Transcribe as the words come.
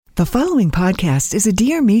The following podcast is a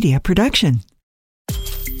Dear Media production.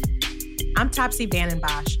 I'm Topsy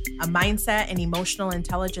Vandenbosch, a mindset and emotional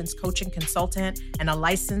intelligence coaching consultant and a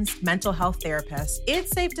licensed mental health therapist.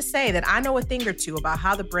 It's safe to say that I know a thing or two about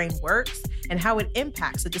how the brain works and how it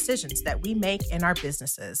impacts the decisions that we make in our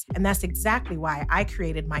businesses. And that's exactly why I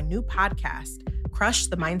created my new podcast, Crush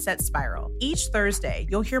the Mindset Spiral. Each Thursday,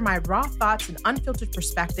 you'll hear my raw thoughts and unfiltered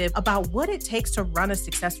perspective about what it takes to run a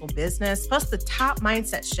successful business, plus the top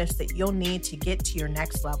mindset shifts that you'll need to get to your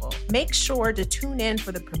next level. Make sure to tune in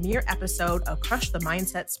for the premiere episode of Crush the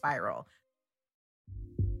Mindset Spiral.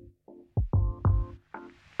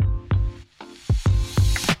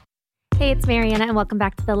 Hey, it's Mariana, and welcome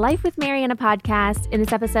back to the Life with Mariana podcast. In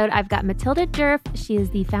this episode, I've got Matilda Djerf. She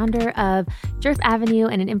is the founder of Djerf Avenue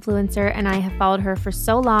and an influencer, and I have followed her for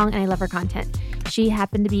so long, and I love her content. She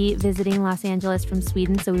happened to be visiting Los Angeles from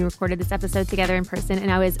Sweden, so we recorded this episode together in person,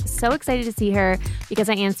 and I was so excited to see her because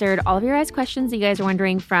I answered all of your guys' questions that you guys are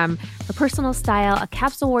wondering, from her personal style, a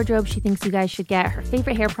capsule wardrobe she thinks you guys should get, her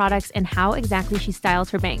favorite hair products, and how exactly she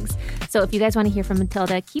styles her bangs. So if you guys want to hear from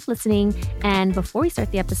Matilda, keep listening. And before we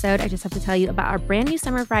start the episode, I just have to tell you about our brand new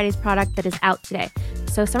Summer Fridays product that is out today.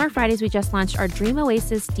 So Summer Fridays, we just launched our Dream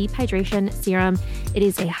Oasis Deep Hydration Serum. It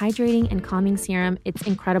is a hydrating and calming serum. It's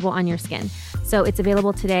incredible on your skin. So it's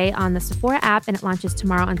available today on the Sephora app, and it launches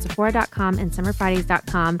tomorrow on Sephora.com and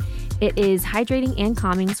SummerFridays.com. It is hydrating and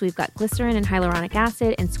calming. So we've got glycerin and hyaluronic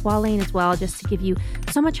acid and squalane as well, just to give you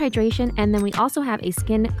so much hydration. And then we also have a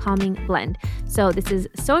skin calming blend. So this is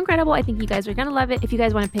so incredible. I think you guys are going to love it. If you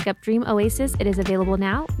guys want to pick up Dream Oasis, it is available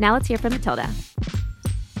now. Now let's hear from Matilda.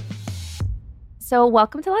 So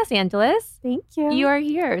welcome to Los Angeles. Thank you. You are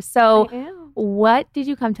here. So what did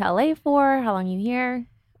you come to LA for? How long are you here?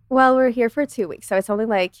 Well, we're here for 2 weeks. So it's only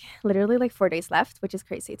literally 4 days left, which is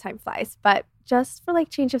crazy. Time flies. But just for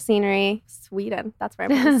change of scenery, Sweden. That's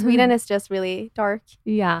where I'm from. Sweden is just really dark.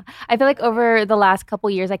 Yeah. I feel like over the last couple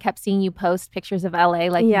years, I kept seeing you post pictures of LA.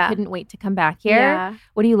 You couldn't wait to come back here. Yeah.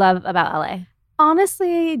 What do you love about LA?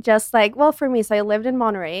 Honestly, just for me, so I lived in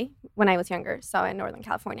Monterey when I was younger, so in Northern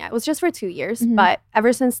California. It was just for 2 years, but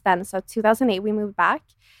ever since then, so 2008, we moved back.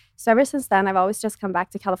 So ever since then, I've always just come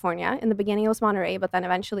back to California. In the beginning, it was Monterey, but then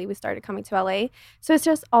eventually we started coming to LA. So it's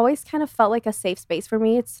just always kind of felt like a safe space for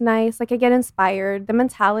me. It's nice. I get inspired. The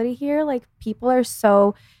mentality here, people are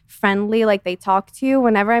so friendly. They talk to you.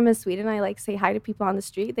 Whenever I'm in Sweden, I say hi to people on the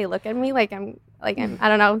street. They look at me like I'm I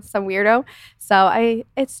don't know, some weirdo. So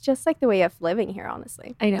it's just the way of living here,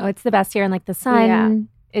 honestly. I know. It's the best here, and the sun. Yeah.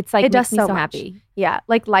 It's it does makes me so happy. Yeah.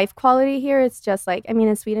 Life quality here, it's just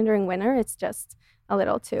in Sweden during winter, it's just a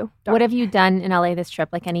little too dark. What have you done in LA this trip?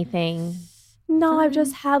 Anything? No, I've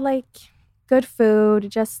just had good food.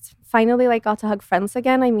 Just finally got to hug friends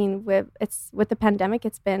again. With the pandemic,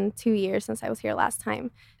 it's been 2 years since I was here last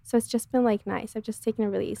time. So it's just been nice. I've just taken it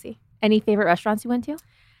really easy. Any favorite restaurants you went to?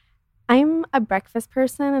 I'm a breakfast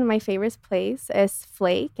person, and my favorite place is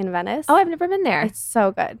Flake in Venice. Oh, I've never been there. It's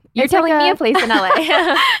so good. You're telling me a place in LA.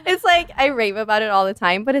 It's I rave about it all the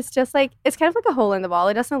time, but it's just it's kind of a hole in the wall.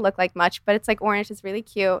 It doesn't look like much, but it's orange. It's really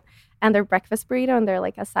cute. And their breakfast burrito and their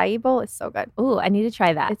acai bowl is so good. Ooh, I need to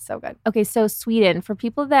try that. It's so good. Okay, so Sweden, for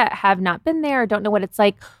people that have not been there or don't know what it's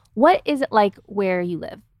like, what is it like where you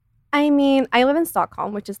live? I live in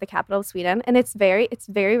Stockholm, which is the capital of Sweden, and it's very,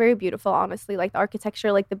 very beautiful, honestly. The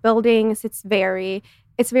architecture, the buildings, it's very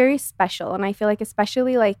special. And I feel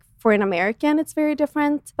especially for an American, it's very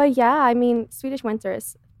different. But yeah, Swedish winter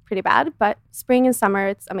is pretty bad, but spring and summer,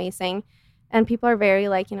 it's amazing. And people are very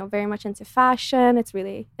very much into fashion.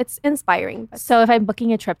 It's inspiring. So if I'm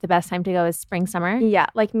booking a trip, the best time to go is spring, summer? Yeah,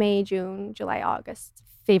 May, June, July, August.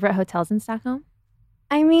 Favorite hotels in Stockholm?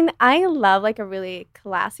 I love a really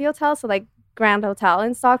classy hotel. So Grand Hotel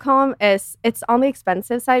in Stockholm it's on the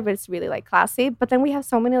expensive side, but it's really classy. But then we have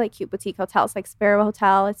so many cute boutique hotels, Sparrow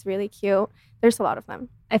Hotel. It's really cute. There's a lot of them.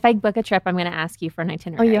 If I book a trip, I'm going to ask you for an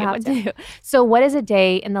itinerary. Oh, you have to. So what does a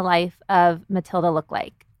day in the life of Matilda look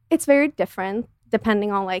like? It's very different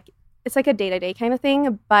depending on it's a day-to-day kind of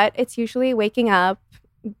thing. But it's usually waking up,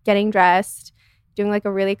 getting dressed, doing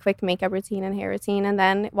a really quick makeup routine and hair routine, and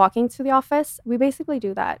then walking to the office. We basically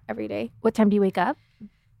do that every day. What time do you wake up?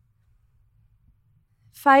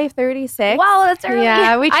 5:36. Wow, that's early.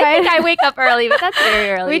 Yeah, I wake up early, but that's very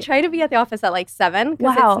early. We try to be at the office at 7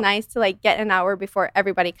 because it's nice to get an hour before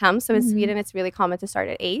everybody comes. So in Sweden, it's really common to start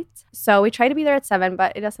at 8. So we try to be there at 7,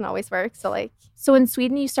 but it doesn't always work. So in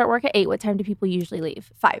Sweden, you start work at 8. What time do people usually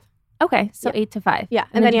leave? 5. Okay, so 8 to 5. Yeah,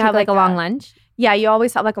 and then you have a long lunch. Yeah, you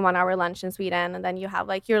always have a 1 hour lunch in Sweden, and then you have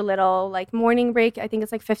your little morning break. I think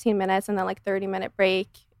it's 15 minutes, and then 30-minute break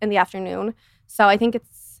in the afternoon. So I think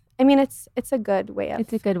I mean, it's a good way of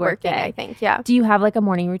It's a good work working, day. I think. Yeah. Do you have like a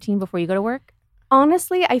morning routine before you go to work?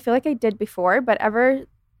 Honestly, I feel like I did before, but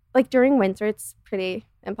like during winter, it's pretty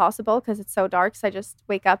impossible because it's so dark. So I just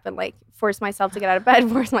wake up and like force myself to get out of bed,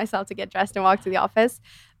 force myself to get dressed and walk to the office.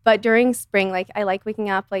 But during spring, like I like waking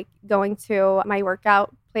up, like going to my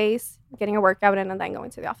workout place, getting a workout in, and then going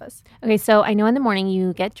to the office. Okay, so I know in the morning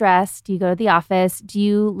you get dressed, you go to the office. Do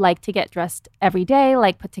you like to get dressed every day,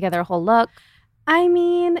 like put together a whole look? I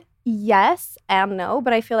mean, yes and no,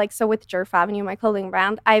 but I feel like so with Djerf Avenue, my clothing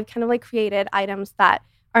brand, I've kind of like created items that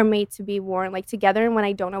are made to be worn like together. And when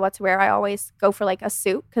I don't know what to wear, I always go for like a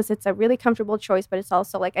suit because it's a really comfortable choice, but it's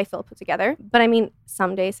also like I feel put together. But I mean,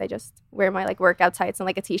 some days I just wear my like workout tights and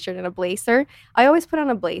like a t-shirt and a blazer. I always put on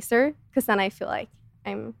a blazer because then I feel like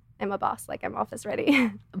I'm a boss, like I'm office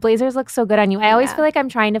ready. Blazers look so good on you. I always Yeah. feel like I'm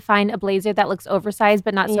trying to find a blazer that looks oversized,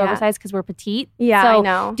 but not so Yeah. oversized because we're petite. Yeah, So I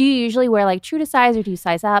know. do you usually wear like true to size or do you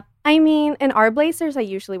size up? I mean, in our blazers, I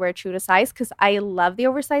usually wear true to size because I love the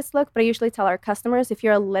oversized look. But I usually tell our customers if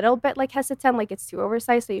you're a little bit like hesitant, like it's too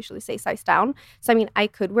oversized, I usually say size down. So I mean, I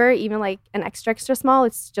could wear even like an extra small.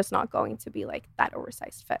 It's just not going to be like that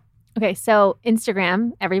oversized fit. Okay, so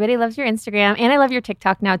Instagram. Everybody loves your Instagram. And I love your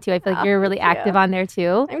TikTok now too. I feel like you're really thank you. active on there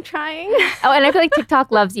too. I'm trying. Oh, and I feel like TikTok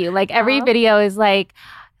loves you. Like every video is like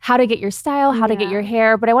how to get your style, how to get Yeah. your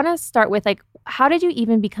hair. But I want to start with like, how did you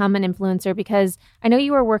even become an influencer? Because I know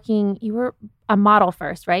you were a model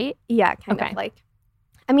first, right? Yeah, kind Okay. of like.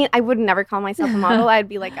 I mean, I would never call myself a model. I'd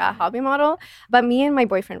be like a hobby model. But me and my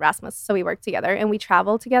boyfriend Rasmus, so we worked together and we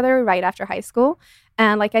traveled together right after high school.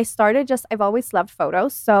 And like I've always loved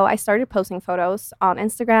photos. So I started posting photos on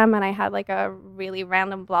Instagram and I had like a really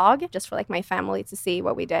random blog just for like my family to see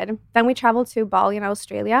what we did. Then we traveled to Bali in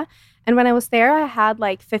Australia. And when I was there, I had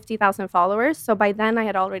like 50,000 followers. So by then I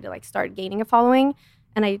had already like started gaining a following.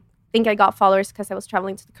 And I think I got followers because I was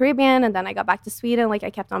traveling to the Caribbean and then I got back to Sweden. Like I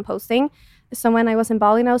kept on posting. So when I was in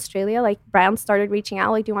Bali in Australia, like brands started reaching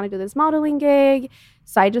out, like, do you want to do this modeling gig?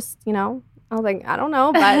 So I just, I was like, I don't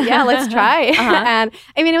know, but yeah, let's try. And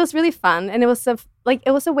I mean, it was really fun. And it was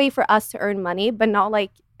a way for us to earn money, but not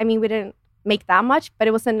like, I mean, we didn't make that much, but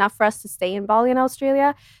it was enough for us to stay in Bali in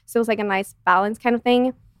Australia. So it was like a nice balance kind of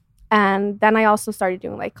thing. And then I also started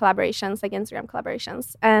doing like collaborations, like Instagram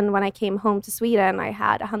collaborations. And when I came home to Sweden, I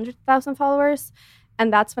had 100,000 followers.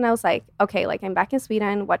 And that's when I was like, okay, like I'm back in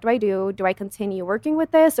Sweden. What do I do? Do I continue working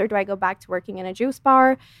with this or do I go back to working in a juice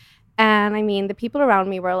bar? And I mean, the people around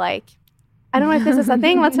me were like, I don't know if this is a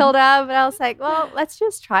thing, Matilda, but I was like, well, let's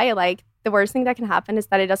just try it. Like the worst thing that can happen is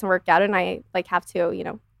that it doesn't work out and I like have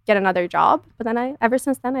to, get another job. But then ever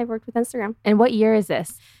since then, I've worked with Instagram. And what year is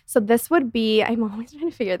this? So this would be, I'm always trying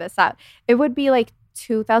to figure this out. It would be like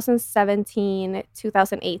 2017,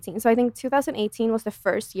 2018. So I think 2018 was the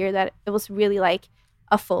first year that it was really like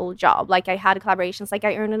a full job. Like I had collaborations, like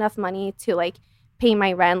I earned enough money to like pay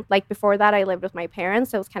my rent. Like before that, I lived with my parents.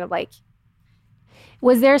 So it was kind of like.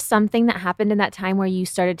 Was there something that happened in that time where you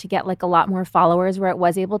started to get like a lot more followers where it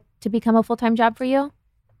was able to become a full-time job for you?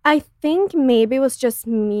 I think maybe it was just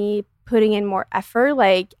me putting in more effort.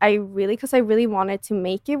 Like because I really wanted to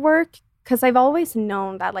make it work because I've always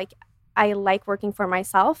known that like I like working for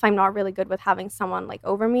myself. I'm not really good with having someone like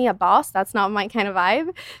over me, a boss. That's not my kind of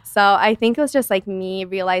vibe. So I think it was just like me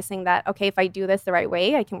realizing that, okay, if I do this the right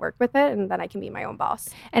way, I can work with it and then I can be my own boss.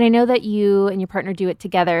 And I know that you and your partner do it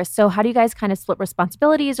together. So how do you guys kind of split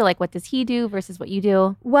responsibilities or like what does he do versus what you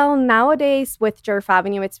do? Well, nowadays with Djerf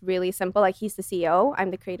Avenue, it's really simple. Like he's the CEO.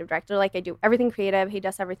 I'm the creative director. Like I do everything creative. He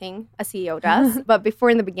does everything a CEO does. But before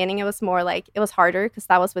in the beginning, it was more like, it was harder because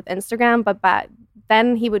that was with Instagram. But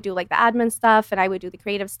then he would do like the admin stuff and I would do the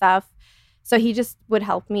creative stuff. So he just would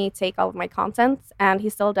help me take all of my content and he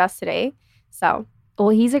still does today. So. Well,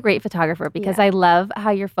 he's a great photographer because I love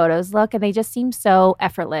how your photos look and they just seem so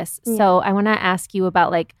effortless. Yeah. So I want to ask you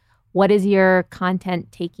about like, what is your content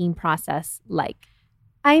taking process like?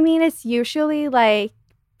 I mean, it's usually like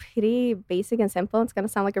pretty basic and simple. It's going to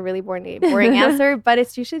sound like a really boring answer, but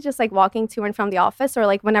it's usually just like walking to and from the office or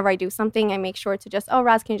like whenever I do something, I make sure to just,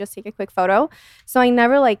 Raz, can you just take a quick photo? So I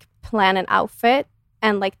never like plan an outfit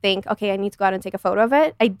and like think, okay, I need to go out and take a photo of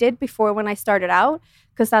it. I did before when I started out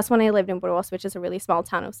because that's when I lived in Borås, which is a really small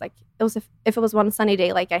town. It was like, if it was one sunny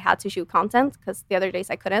day, like I had to shoot content because the other days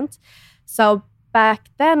I couldn't. So back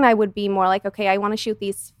then I would be more like, okay, I want to shoot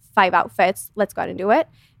these 5 outfits. Let's go out and do it.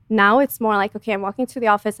 Now it's more like, okay, I'm walking to the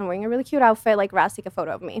office. I'm wearing a really cute outfit. Like, Raz, take a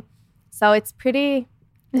photo of me. So it's just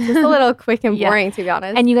a little quick and boring, to be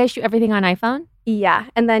honest. And you guys shoot everything on iPhone? Yeah.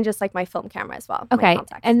 And then just like my film camera as well. Okay.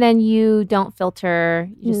 And then you don't filter?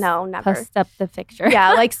 You just no, never. Post up the picture?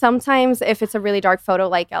 Yeah. Like sometimes if it's a really dark photo,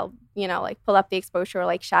 like I'll, like pull up the exposure or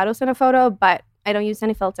like shadows in a photo, but I don't use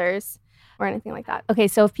any filters or anything like that. Okay.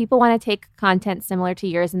 So if people want to take content similar to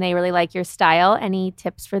yours and they really like your style, any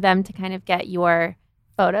tips for them to kind of get your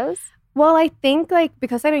photos? Well, I think like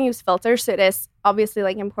because I don't use filters, it is obviously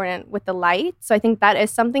like important with the light. So I think that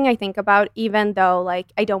is something I think about, even though like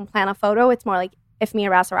I don't plan a photo. It's more like if me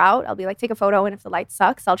and Ras are out, I'll be like, take a photo. And if the light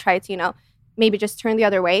sucks, I'll try to, maybe just turn the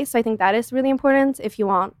other way. So I think that is really important if you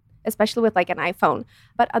want, especially with like an iPhone.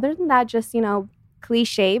 But other than that, just,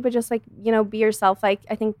 cliche, but just like, be yourself. Like,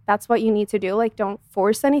 I think that's what you need to do. Like, don't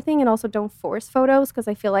force anything, and also don't force photos, because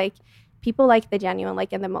I feel like people like the genuine,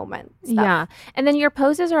 like in the moment stuff. Yeah. And then your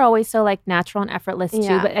poses are always so like natural and effortless too.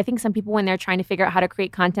 Yeah. But I think some people, when they're trying to figure out how to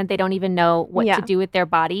create content, they don't even know what to do with their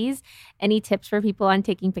bodies. Any tips for people on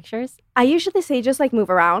taking pictures? I usually say just like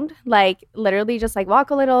move around, like literally just like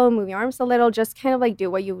walk a little, move your arms a little, just kind of like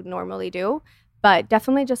do what you would normally do. But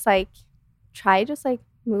definitely just like try just like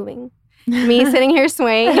moving. Me sitting here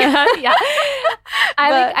swaying. Yeah.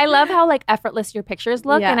 I love how like effortless your pictures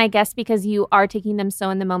look. And I guess because you are taking them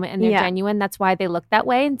so in the moment and they're genuine, that's why they look that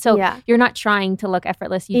way. And so you're not trying to look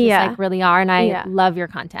effortless. You just like really are. And I love your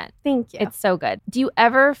content. Thank you. It's so good. Do you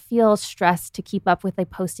ever feel stressed to keep up with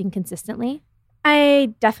like posting consistently?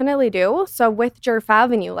 I definitely do. So with Djerf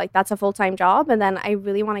Avenue, like that's a full-time job. And then I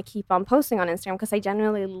really want to keep on posting on Instagram because I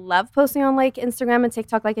genuinely love posting on like Instagram and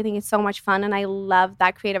TikTok. Like I think it's so much fun and I love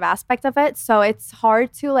that creative aspect of it. So it's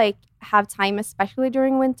hard to like have time, especially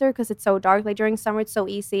during winter because it's so dark. Like during summer, it's so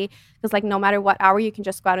easy because like no matter what hour, you can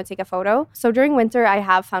just go out and take a photo. So during winter, I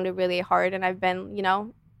have found it really hard and I've been,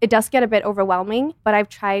 it does get a bit overwhelming, but I've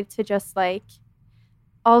tried to just like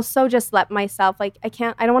also just let myself, like I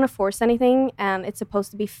don't want to force anything and it's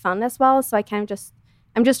supposed to be fun as well. So I'm just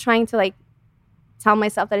trying to like tell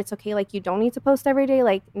myself that it's okay. Like you don't need to post every day.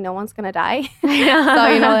 Like no one's going to die. So,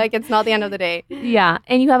 like it's not the end of the day. Yeah.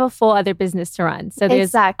 And you have a full other business to run. So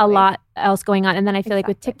there's a lot else going on. And then I feel like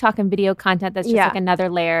with TikTok and video content, that's just like another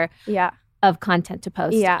layer of content to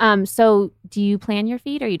post. Yeah. So do you plan your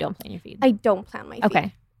feed or you don't plan your feed? I don't plan my feed.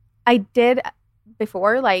 Okay. I did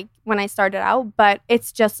before, like when I started out, but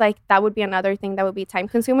it's just like that would be another thing that would be time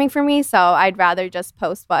consuming for me. So I'd rather just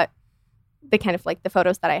post the kind of like the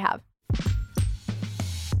photos that I have.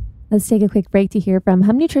 Let's take a quick break to hear from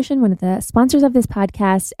Hum Nutrition, one of the sponsors of this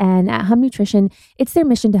podcast. And at Hum Nutrition, it's their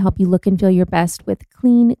mission to help you look and feel your best with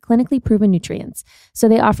clean, clinically proven nutrients. So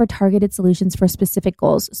they offer targeted solutions for specific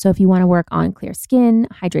goals. So if you want to work on clear skin,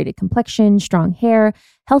 hydrated complexion, strong hair,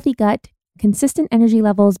 healthy gut, consistent energy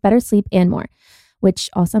levels, better sleep, and more, which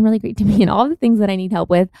all sound really great to me and all the things that I need help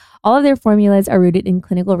with. All of their formulas are rooted in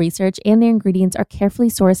clinical research and their ingredients are carefully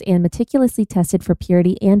sourced and meticulously tested for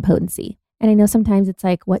purity and potency. And I know sometimes it's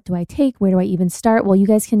like, what do I take? Where do I even start? Well, you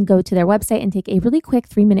guys can go to their website and take a really quick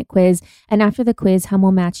 3-minute quiz. And after the quiz, Hum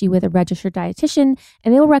will match you with a registered dietitian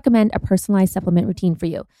and they will recommend a personalized supplement routine for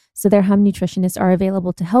you. So their Hum nutritionists are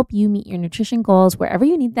available to help you meet your nutrition goals wherever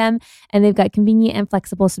you need them. And they've got convenient and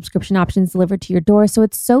flexible subscription options delivered to your door. So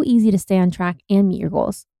it's so easy to stay on track and meet your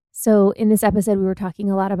goals. So in this episode, we were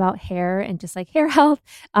talking a lot about hair and just like hair health.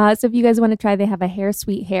 So if you guys want to try, they have a Hair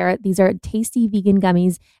Sweet Hair. These are tasty vegan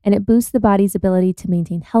gummies and it boosts the body's ability to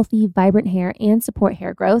maintain healthy, vibrant hair and support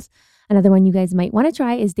hair growth. Another one you guys might want to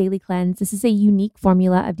try is Daily Cleanse. This is a unique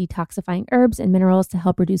formula of detoxifying herbs and minerals to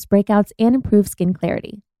help reduce breakouts and improve skin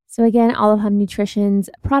clarity. So again, all of Hum Nutrition's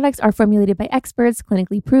products are formulated by experts,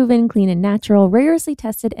 clinically proven, clean and natural, rigorously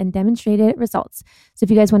tested and demonstrated results. So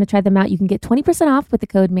if you guys want to try them out, you can get 20% off with the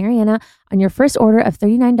code Mariana on your first order of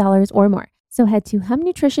 $39 or more. So head to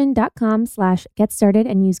humnutrition.com/get started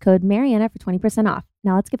and use code Mariana for 20% off.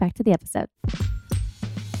 Now let's get back to the episode.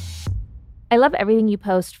 I love everything you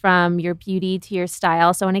post, from your beauty to your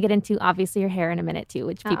style. So I want to get into obviously your hair in a minute too,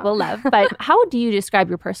 which people love. But how do you describe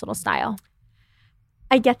your personal style?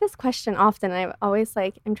 I get this question often. I'm always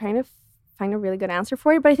like, I'm trying to find a really good answer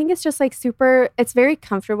for it. But I think it's just like it's very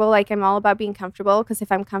comfortable. Like I'm all about being comfortable because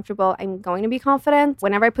if I'm comfortable, I'm going to be confident.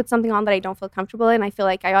 Whenever I put something on that I don't feel comfortable in, I feel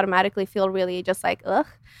like I automatically feel really just like, ugh.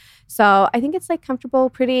 So I think it's like comfortable,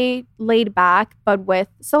 pretty laid back,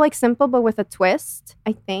 like simple, but with a twist,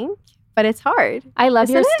 I think. But it's hard. I love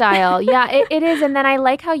your style. Yeah, it is. And then I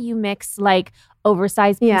like how you mix like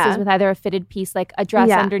oversized pieces with either a fitted piece, like a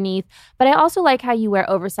dress underneath. But I also like how you wear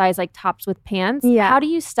oversized like tops with pants. Yeah. How do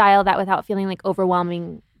you style that without feeling like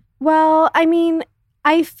overwhelming? Well, I mean,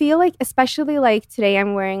 I feel like, especially like today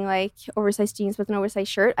I'm wearing like oversized jeans with an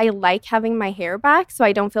oversized shirt. I like having my hair back so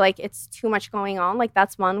I don't feel like it's too much going on. Like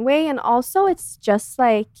that's one way. And also it's just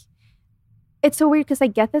like, It's so weird because I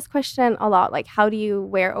get this question a lot. Like, how do you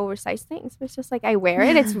wear oversized things? But it's just like, I wear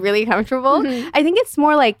it. It's really comfortable. I think it's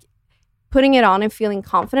more like putting it on and feeling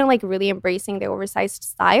confident, like really embracing the oversized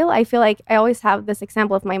style. I feel like I always have this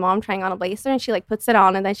example of my mom trying on a blazer and she like puts it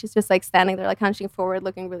on and then she's just like standing there like hunching forward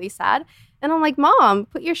looking really sad. And I'm like, Mom,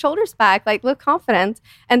 put your shoulders back, like look confident.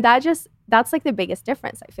 And that's like the biggest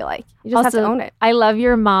difference, I feel like. You just have to own it. I love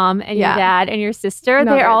your mom and your dad and your sister.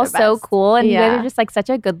 No, they're all the so best. cool. And they're just like such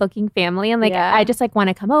a good looking family. And like, I just like want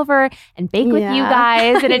to come over and bake with you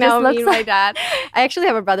guys. And it just looks me and my dad. I actually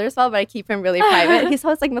have a brother as well, but I keep him really private. He's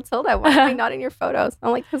always like, Matilda, why am I not in your photos?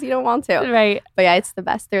 I'm like, because you don't want to. Right. But yeah, it's the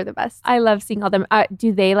best. They're the best. I love seeing all them.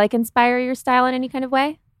 Do they like inspire your style in any kind of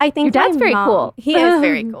way? I think your dad's very cool. He is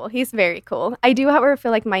very cool. He's very cool. I do, however, feel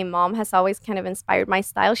like my mom has always kind of inspired my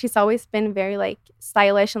style. She's always been very like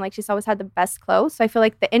stylish and like she's always had the best clothes. So I feel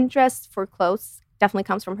like the interest for clothes definitely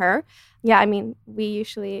comes from her. Yeah, I mean, we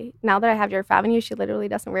usually, now that I have Djerf Avenue, she literally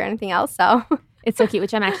doesn't wear anything else. So it's so cute,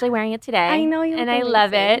 which I'm actually wearing it today. I know you. And I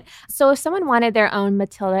love it. So if someone wanted their own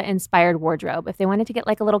Matilda-inspired wardrobe, if they wanted to get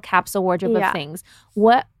like a little capsule wardrobe of things,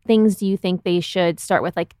 what things do you think they should start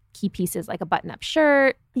with? Like key pieces, like a button-up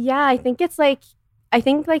shirt? Yeah, I think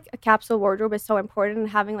a capsule wardrobe is so important and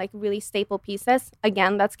having like really staple pieces.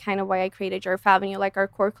 Again, that's kind of why I created Djerf Avenue. Like our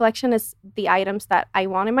core collection is the items that I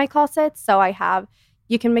want in my closet. So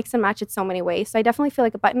you can mix and match it so many ways. So I definitely feel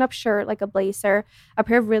like a button-up shirt, like a blazer, a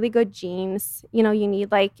pair of really good jeans. You know, you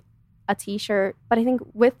need like a t-shirt. But I think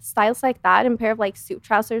with styles like that and a pair of like suit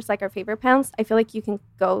trousers, like our favorite pants, I feel like you can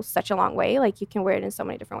go such a long way. Like you can wear it in so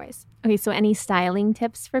many different ways. Okay, so any styling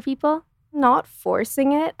tips for people? Not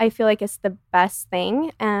forcing it, I feel like it's the best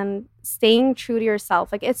thing, and staying true to yourself.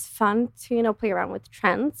 Like it's fun to, you know, play around with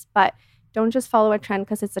trends, but don't just follow a trend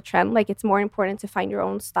because it's a trend. Like it's more important to find your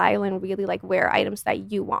own style and really like wear items that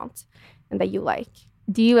you want and that you like.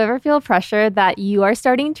 Do you ever feel pressure that you are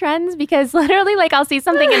starting trends? Because literally like I'll see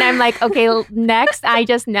something and I'm like, okay, next I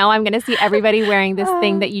just know I'm going to see everybody wearing this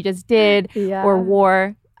thing that you just did or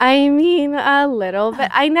wore. I mean, a little bit.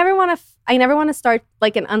 I never want to start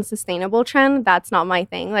like an unsustainable trend. That's not my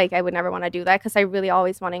thing. Like I would never want to do that because I really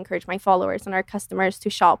always want to encourage my followers and our customers to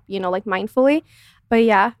shop, you know, like mindfully. But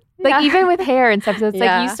yeah. Like even with hair and stuff. So it's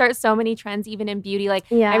like you start so many trends even in beauty. Like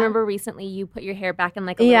I remember recently you put your hair back in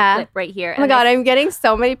like a little clip right here. Oh my God, I'm getting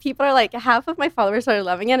so many people are like, half of my followers are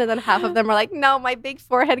loving it and then half of them are like, no, my big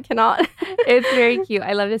forehead cannot. It's very cute.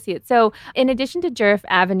 I love to see it. So in addition to Djerf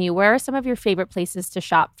Avenue, where are some of your favorite places to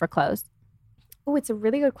shop for clothes? Oh, it's a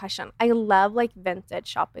really good question. I love like vintage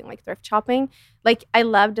shopping, like thrift shopping. Like I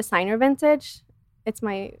love designer vintage. It's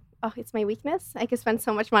my weakness. I could spend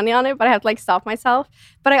so much money on it, but I have to like stop myself.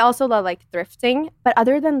 But I also love like thrifting. But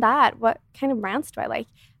other than that, what kind of brands do I like?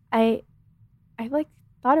 I like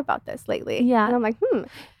thought about this lately. Yeah. And I'm like,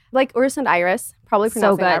 like Urs and Iris, probably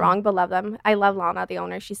pronouncing that wrong, but love them. I love Lana, the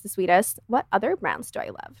owner. She's the sweetest. What other brands do I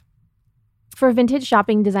love? For vintage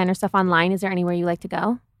shopping, designer stuff online, is there anywhere you like to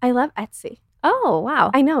go? I love Etsy. Oh,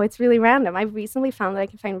 wow. I know. It's really random. I've recently found that I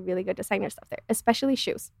can find really good designer stuff there, especially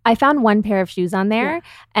shoes. I found one pair of shoes on there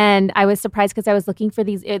and I was surprised because I was looking for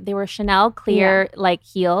these. They were Chanel clear like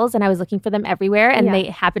heels and I was looking for them everywhere and they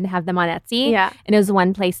happened to have them on Etsy. Yeah. And it was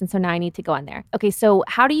one place and so now I need to go on there. Okay, so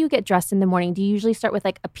how do you get dressed in the morning? Do you usually start with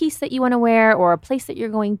like a piece that you want to wear or a place that you're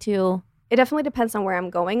going to? It definitely depends on where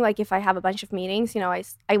I'm going. Like if I have a bunch of meetings, you know,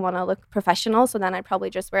 I want to look professional. So then I'd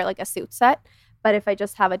probably just wear like a suit set. But if I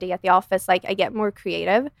just have a day at the office, like I get more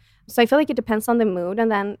creative. So I feel like it depends on the mood. And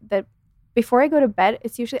then before I go to bed,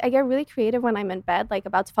 it's usually, I get really creative when I'm in bed, like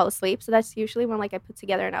about to fall asleep. So that's usually when like I put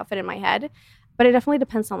together an outfit in my head. But it definitely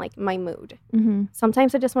depends on like my mood. Mm-hmm.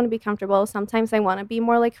 Sometimes I just want to be comfortable. Sometimes I want to be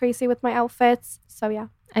more like crazy with my outfits. So yeah.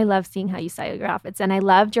 I love seeing how you style your outfits. And I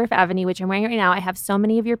love Djerf Avenue, which I'm wearing right now. I have so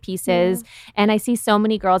many of your pieces. And I see so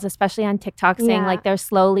many girls, especially on TikTok, saying like they're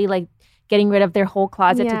slowly like getting rid of their whole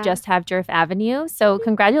closet to just have Djerf Avenue. So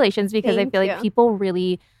congratulations, because I feel like people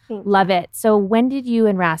really love it. So when did you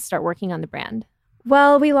and Ras start working on the brand?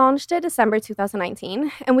 Well, we launched it December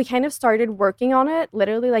 2019, and we kind of started working on it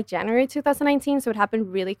literally like January 2019, so it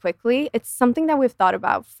happened really quickly. It's something that we've thought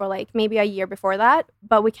about for like maybe a year before that,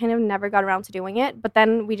 but we kind of never got around to doing it. But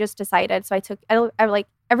then we just decided, so I like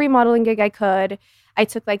every modeling gig I could. I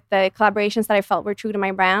took like the collaborations that I felt were true to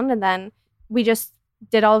my brand, and then we just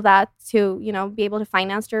did all of that to, you know, be able to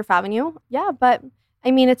finance Djerf Avenue. Yeah, but I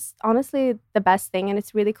mean, it's honestly the best thing, and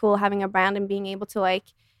it's really cool having a brand and being able to like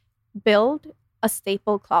build a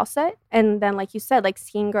staple closet. And then, like you said, like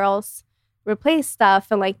seeing girls replace stuff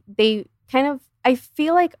and like they kind of I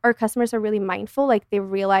feel like our customers are really mindful. Like they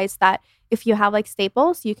realize that if you have like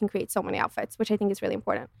staples, you can create so many outfits, which I think is really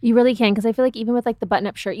important. You really can, because I feel like even with like the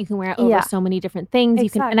button-up shirt, you can wear it over so many different things.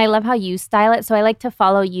 Exactly. You can, and I love how you style it. So I like to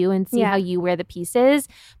follow you and see how you wear the pieces.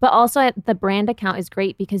 But also the brand account is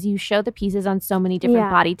great because you show the pieces on so many different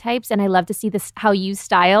body types, and I love to see this how you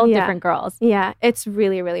style different girls. Yeah, it's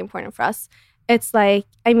really, really important for us. It's like,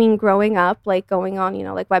 I mean, growing up, like going on, you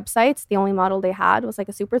know, like websites, the only model they had was like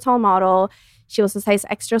a super tall model. She was a size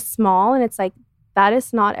extra small, and it's like, that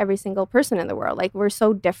is not every single person in the world. Like we're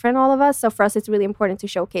so different, all of us. So for us, it's really important to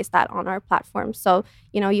showcase that on our platform. So,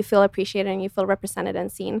 you know, you feel appreciated and you feel represented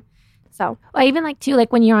and seen. So I even like too,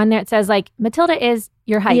 like when you're on there, it says like Matilda is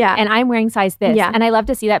your height and I'm wearing size this. And I love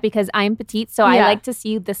to see that because I'm petite. So I like to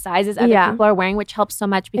see the sizes other people are wearing, which helps so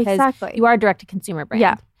much because you are a direct to consumer brand.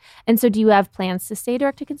 Yeah. And so do you have plans to stay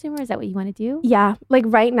direct to consumer? Is that what you want to do? Yeah. Like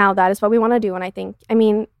right now, that is what we want to do. And I think, I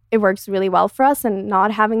mean, it works really well for us, and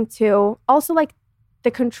not having to also like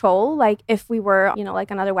the control, like if we were, you know, like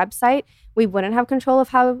another website, we wouldn't have control of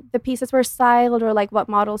how the pieces were styled or like what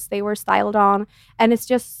models they were styled on. And it's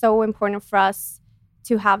just so important for us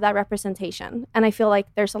to have that representation. And I feel like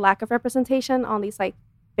there's a lack of representation on these like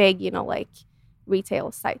big, you know, like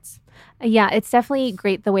retail sites. Yeah, it's definitely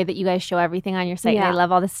great the way that you guys show everything on your site. And I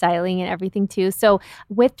love all the styling and everything too. So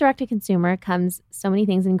with direct to consumer comes so many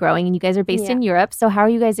things in growing, and you guys are based in Europe. So how are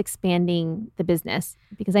you guys expanding the business?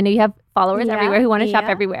 Because I know you have followers everywhere who want to shop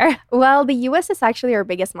everywhere. Well, the US is actually our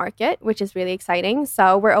biggest market, which is really exciting.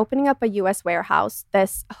 So we're opening up a US warehouse.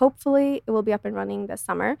 Hopefully it will be up and running this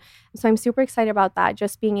summer. So I'm super excited about that.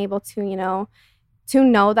 Just being able to, you know, to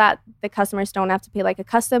know that the customers don't have to pay like a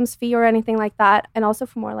customs fee or anything like that. And also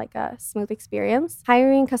for more like a smooth experience.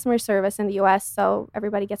 Hiring customer service in the US so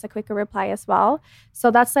everybody gets a quicker reply as well. So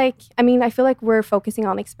that's like, I mean, I feel like we're focusing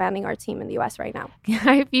on expanding our team in the US right now.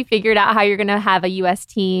 Have you figured out how you're going to have a US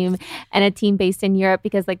team and a team based in Europe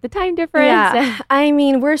because like the time difference? Yeah, I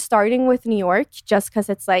mean, we're starting with New York just because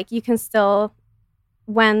it's like you can still,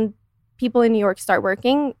 when people in New York start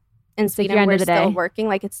working, in Sweden, we're still working,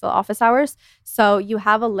 like it's still office hours. So you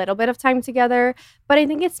have a little bit of time together. But I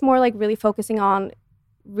think it's more like really focusing on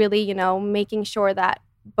really, you know, making sure that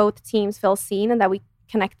both teams feel seen and that we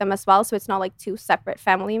connect them as well. So it's not like two separate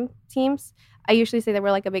family teams. I usually say that we're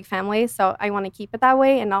like a big family. So I want to keep it that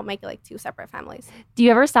way and not make it like two separate families. Do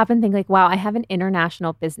you ever stop and think like, wow, I have an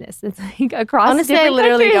international business? It's like across Honestly, I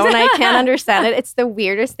literally don't. I can't understand it. It's the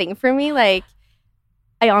weirdest thing for me. Like,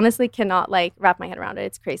 I honestly cannot like wrap my head around it.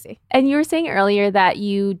 It's crazy. And you were saying earlier that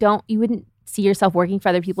you wouldn't see yourself working for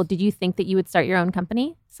other people. Did you think that you would start your own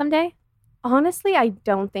company someday? Honestly, I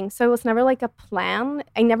don't think so. It was never like a plan.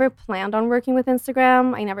 I never planned on working with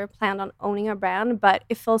Instagram. I never planned on owning a brand, but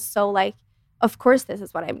it feels so like, of course, this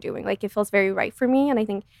is what I'm doing. Like it feels very right for me. And I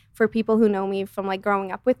think for people who know me from like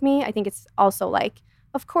growing up with me, I think it's also like,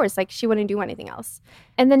 of course, like she wouldn't do anything else.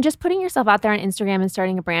 And then just putting yourself out there on Instagram and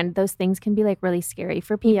starting a brand, those things can be like really scary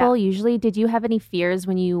for people. Usually, did you have any fears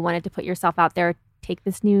when you wanted to put yourself out there, take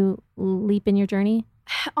this new leap in your journey?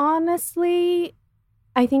 Honestly,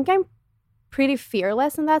 I think I'm pretty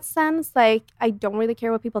fearless in that sense. Like I don't really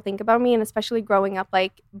care what people think about me. And especially growing up,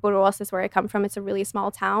 like Borås is where I come from. It's a really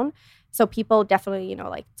small town. So people definitely, you know,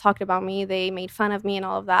 like talked about me. They made fun of me and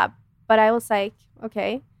all of that. But I was like,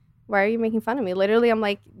 okay, why are you making fun of me? Literally, I'm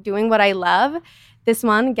like doing what I love. This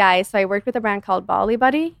one guy, so I worked with a brand called Bali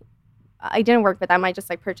Buddy. I didn't work with them. I just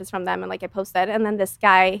like purchased from them and like I posted. And then this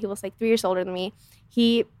guy, he was like 3 years older than me.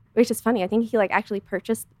 Which is funny. I think he like actually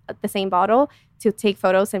purchased the same bottle to take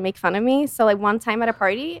photos and make fun of me. So like one time at a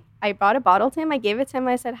party, I brought a bottle to him. I gave it to him.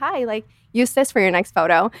 I said, hi, like use this for your next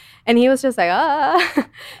photo. And he was just like,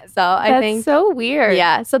 So I think that's so weird.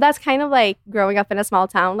 Yeah. So that's kind of like growing up in a small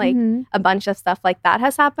town, like a bunch of stuff like that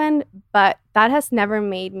has happened. But that has never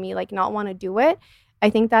made me like not want to do it. I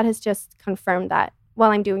think that has just confirmed that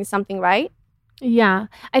while I'm doing something right. Yeah.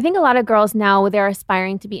 I think a lot of girls now, they're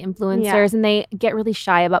aspiring to be influencers and they get really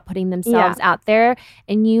shy about putting themselves out there.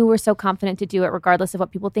 And you were so confident to do it regardless of what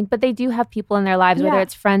people think. But they do have people in their lives, whether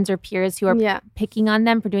it's friends or peers who are picking on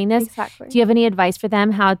them for doing this. Exactly. Do you have any advice for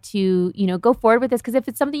them how to, you know, go forward with this? Because if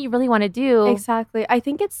it's something you really want to do. Exactly. I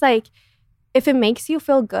think it's like, if it makes you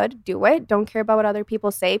feel good, do it. Don't care about what other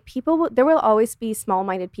people say. There will always be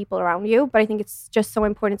small-minded people around you, but I think it's just so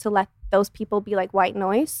important to let those people be like white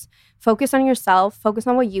noise. Focus on yourself, focus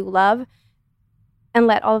on what you love, and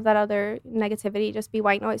let all of that other negativity just be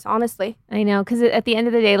white noise, honestly. I know, because at the end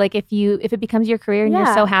of the day, like if it becomes your career and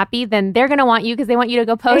you're so happy, then they're going to want you because they want you to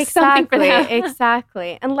go post something for them.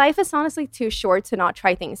 Exactly. And life is honestly too short to not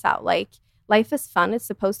try things out. Like, life is fun. It's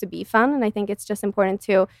supposed to be fun. And I think it's just important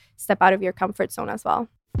to step out of your comfort zone as well.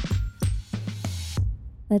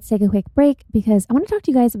 let's take a quick break because I want to talk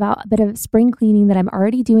to you guys about a bit of spring cleaning that I'm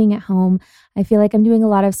already doing at home. I feel like I'm doing a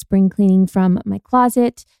lot of spring cleaning from my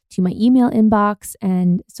closet to my email inbox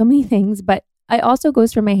and so many things, but it also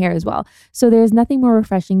goes for my hair as well. So there's nothing more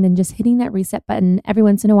refreshing than just hitting that reset button every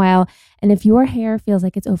once in a while. And if your hair feels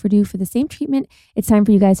like it's overdue for the same treatment, it's time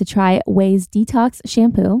for you guys to try Ouai's Detox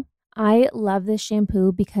Shampoo. I love this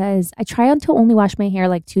shampoo because I try to only wash my hair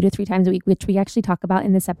like 2 to 3 times a week, which we actually talk about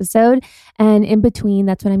in this episode. And in between,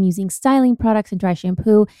 that's when I'm using styling products and dry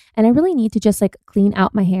shampoo. And I really need to just like clean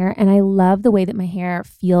out my hair. And I love the way that my hair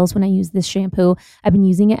feels when I use this shampoo. I've been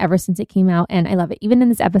using it ever since it came out and I love it. Even in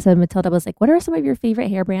this episode, Matilda was like, what are some of your favorite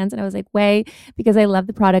hair brands? And I was like, Ouai, because I love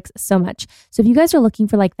the products so much. So if you guys are looking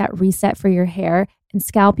for like that reset for your hair and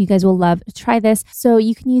scalp, you guys will love to try this. So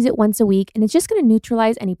you can use it once a week and it's just going to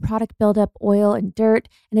neutralize any product buildup, oil and dirt.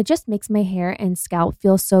 And it just makes my hair and scalp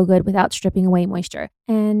feel so good without stripping away moisture.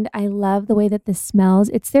 And I love the way that this smells.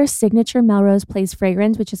 It's their signature Melrose Place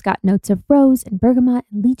fragrance, which has got notes of rose and bergamot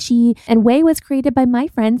and lychee. And Ouai was created by my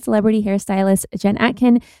friend, celebrity hairstylist Jen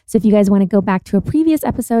Atkin. So if you guys want to go back to a previous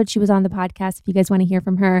episode, she was on the podcast if you guys want to hear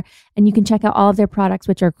from her. And you can check out all of their products,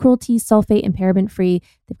 which are cruelty, sulfate, and paraben free.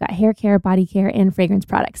 They've got hair care, body care, and fragrance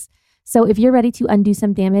products. So if you're ready to undo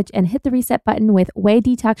some damage and hit the reset button with Ouai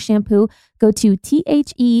Detox Shampoo, go to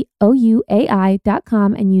THEOUAI.com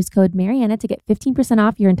and use code Mariana to get 15%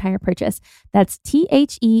 off your entire purchase. That's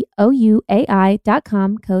THEOUAI.com,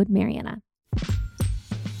 code Mariana.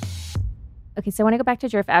 Okay, so I want to go back to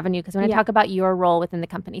Djerf Avenue because I want to talk about your role within the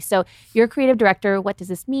company. So you're a creative director. What does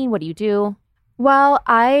this mean? What do you do? Well,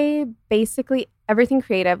 I basically everything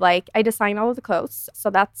creative. Like I design all of the clothes. So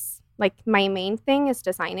that's like my main thing is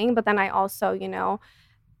designing. But then I also,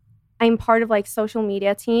 I'm part of like social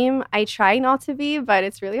media team. I try not to be, but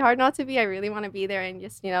it's really hard not to be. I really want to be there and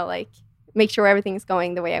just, like make sure everything's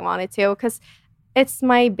going the way I want it to. Because it's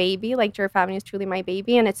my baby. Like Djerf Avenue is truly my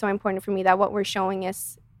baby. And it's so important for me that what we're showing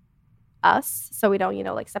is us. So we don't,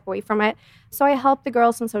 like step away from it. So I help the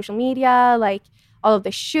girls on social media, like all of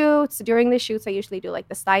the shoots. During the shoots, I usually do like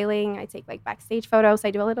the styling. I take like backstage photos. I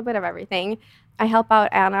do a little bit of everything. I help out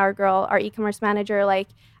Anna, our e-commerce manager. Like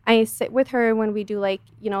I sit with her when we do like,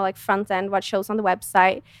 like front end, what shows on the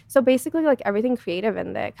website. So basically like everything creative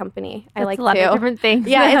in the company. That's I like a lot of different things.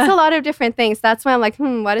 Yeah, it's a lot of different things. That's why I'm like,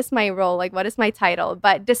 what is my role? Like, what is my title?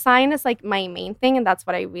 But design is like my main thing. And that's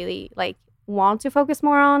what I really like want to focus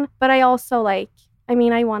more on. But I also like, I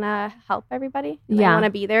want to help everybody. I want to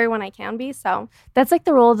be there when I can be. So that's like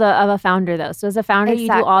the role of a founder, though. So as a founder, you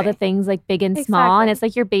do all the things like big and small, and it's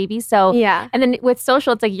like your baby. So and then with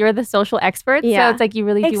social, it's like you're the social expert. So it's like you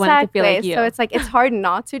really do want it to feel like you. So it's like it's hard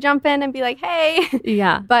not to jump in and be like, hey.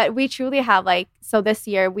 But we truly have so this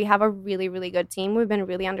year we have a really, really good team. We've been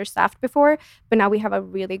really understaffed before, but now we have a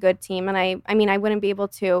really good team. And we wouldn't be able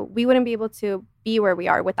to be where we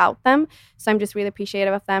are without them. So I'm just really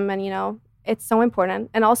appreciative of them. And, it's so important.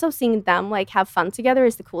 And also seeing them like have fun together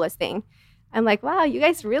is the coolest thing. I'm like, wow, you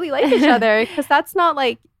guys really like each other. Because that's not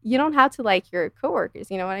like, you don't have to like your coworkers,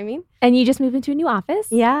 you know what I mean? And you just moved into a new office?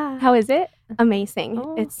 Yeah. How is it? Amazing.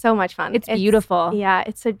 Oh. It's so much fun. It's beautiful. Yeah,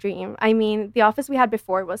 it's a dream. The office we had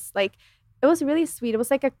before was like, it was really sweet. It was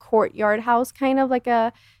like a courtyard house, kind of like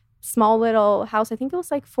a small little house. I think it was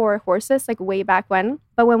like for horses, like way back when.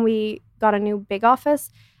 But when we got a new big office,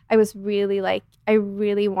 I was really I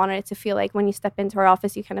really wanted it to feel like when you step into our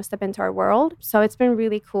office, you kind of step into our world. So it's been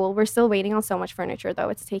really cool. We're still waiting on so much furniture, though.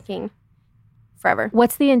 It's taking forever.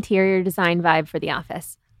 What's the interior design vibe for the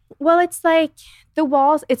office? Well, it's like the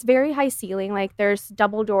walls, it's very high ceiling. Like there's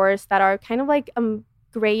double doors that are kind of like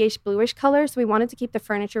grayish, bluish colors. So we wanted to keep the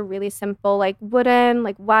furniture really simple, like wooden,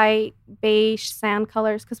 like white, beige, sand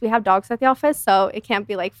colors, because we have dogs at the office. So it can't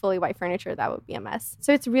be like fully white furniture. That would be a mess.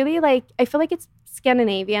 So it's really like, I feel like it's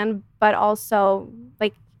Scandinavian, but also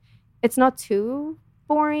like it's not too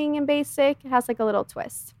boring and basic. It has like a little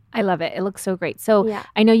twist. I love it. It looks so great. So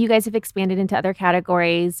I know you guys have expanded into other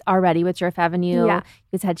categories already with Djerf Avenue. You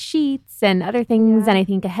guys had sheets and other things. And I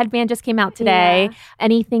think a headband just came out today.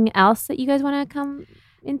 Anything else that you guys want to come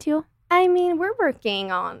into? We're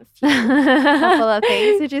working on a couple of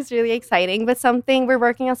things, which is really exciting. But we're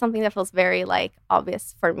working on something that feels very like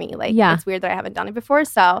obvious for me. Like it's weird that I haven't done it before.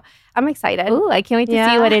 So I'm excited. Ooh, I can't wait to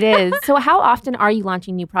see what it is. So how often are you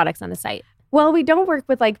launching new products on the site? Well, we don't work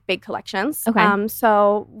with like big collections. Okay.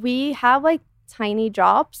 So we have like tiny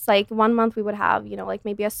drops. Like 1 month we would have, like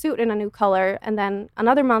maybe a suit in a new color. And then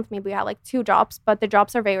another month maybe we have like 2 drops, but the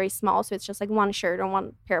drops are very small. So it's just like 1 shirt or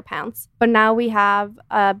 1 pair of pants. But now we have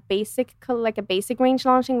a basic range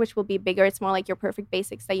launching, which will be bigger. It's more like your perfect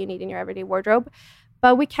basics that you need in your everyday wardrobe.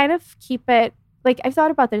 But we kind of keep it like I've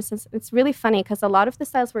thought about this. It's really funny because a lot of the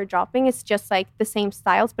styles we're dropping is just like the same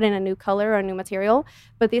styles, but in a new color or a new material.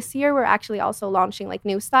 But this year we're actually also launching like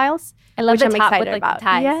new styles. I love which the I'm top excited with like about. the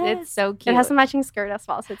ties. Yes. It's so cute. It has a matching skirt as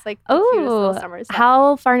well, so it's like the cutest little summer stuff.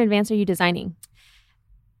 How far in advance are you designing?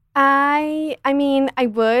 I mean, I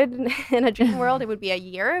would in a dream world it would be a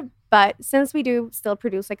year, but since we do still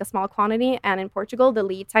produce like a small quantity, and in Portugal the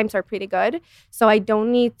lead times are pretty good, so I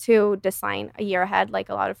don't need to design a year ahead like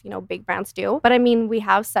a lot of big brands do. But I mean, we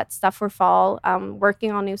have set stuff for fall,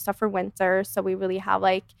 working on new stuff for winter, so we really have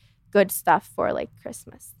like good stuff for like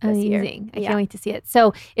Christmas this year. Amazing. I can't wait to see it.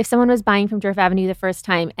 So if someone was buying from Djerf Avenue the first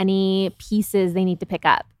time, any pieces they need to pick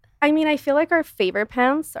up? I mean, I feel like our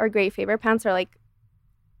gray favorite pants are like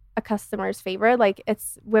a customer's favorite. Like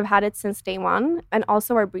we've had it since day one, and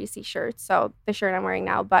also our breezy shirt. So the shirt I'm wearing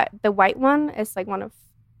now, but the white one is like one of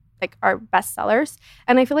like our best sellers.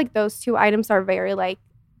 And I feel like those two items are very like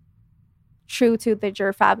true to the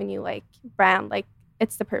Djerf Avenue like brand. Like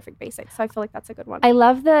it's the perfect basic. So I feel like that's a good one. I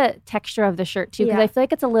love the texture of the shirt too, because I feel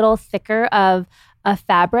like it's a little thicker of a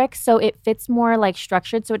fabric, so it fits more like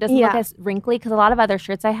structured, so it doesn't look as wrinkly. Because a lot of other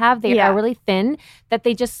shirts I have, they are really thin, that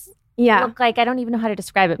they just look like, I don't even know how to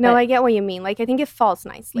describe it. No, I get what you mean. Like I think it falls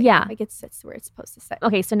nicely. Yeah. Like it sits where it's supposed to sit.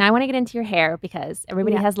 Okay, so now I want to get into your hair, because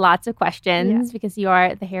everybody has lots of questions because you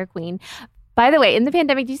are the hair queen. By the way, in the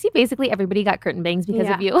pandemic, do you see basically everybody got curtain bangs because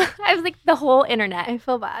of you? I was like, the whole internet. I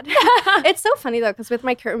feel bad. It's so funny though, because with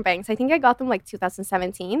my curtain bangs, I think I got them like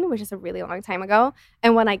 2017, which is a really long time ago.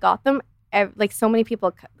 And when I got them, like so many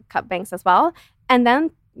people cut bangs as well. And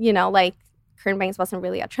then, like curtain bangs wasn't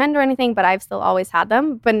really a trend or anything, but I've still always had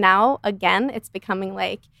them. But now, again, it's becoming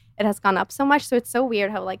like, it has gone up so much. So it's so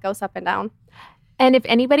weird how it like goes up and down. And if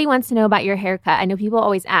anybody wants to know about your haircut, I know people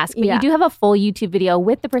always ask, but you do have a full YouTube video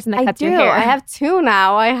with the person that cuts your hair. I have two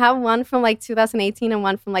now. I have one from like 2018 and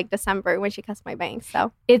one from like December when she cuts my bangs.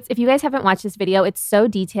 So if you guys haven't watched this video, it's so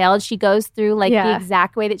detailed. She goes through like the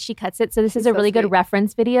exact way that she cuts it. So this is a really good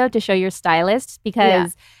reference video to show your stylist,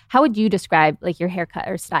 because how would you describe like your haircut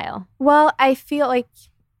or style? Well, I feel like,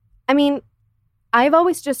 I've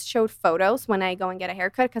always just showed photos when I go and get a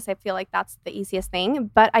haircut, because I feel like that's the easiest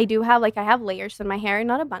thing. But I do have I have layers in my hair,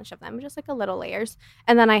 not a bunch of them, just like a little layers.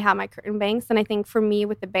 And then I have my curtain bangs. And I think for me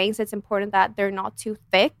with the bangs, it's important that they're not too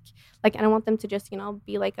thick. Like I don't want them to just,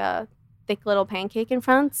 be like a thick little pancake in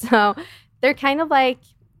front. So they're kind of like,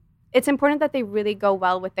 it's important that they really go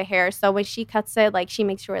well with the hair. So when she cuts it, like she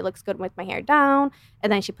makes sure it looks good with my hair down.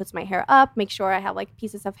 And then she puts my hair up, make sure I have like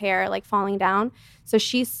pieces of hair like falling down. So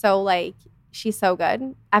she's so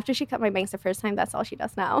good. After she cut my bangs the first time, that's all she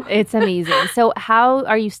does now. It's amazing. So how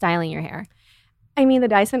are you styling your hair? The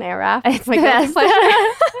Dyson Airwrap. It's my guilty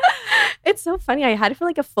pleasure. It's so funny. I had it for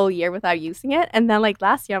like a full year without using it. And then like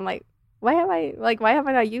last year, I'm like, why have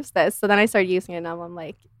I not used this? So then I started using it, and now I'm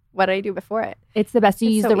like, what did I do before it? It's the best. Do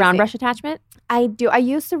you use the round brush attachment? I do. I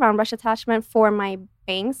use the round brush attachment for my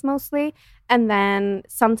bangs mostly, and then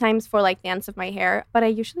sometimes for like the ends of my hair, but I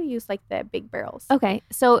usually use like the big barrels. Okay.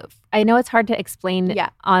 So I know it's hard to explain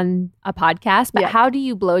on a podcast, but how do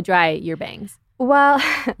you blow dry your bangs? Well,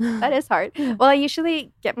 that is hard. Well, I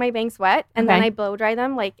usually get my bangs wet, and then I blow dry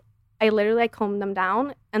them. Like I literally comb them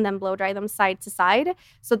down and then blow dry them side to side.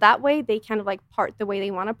 So that way they kind of like part the way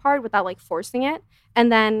they want to part without like forcing it.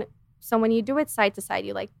 And then, so when you do it side to side,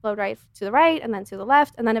 you like blow dry it to the right and then to the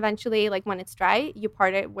left. And then eventually, like when it's dry, you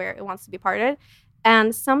part it where it wants to be parted.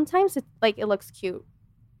 And sometimes it looks cute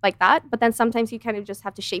like that. But then sometimes you kind of just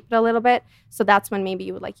have to shape it a little bit. So that's when maybe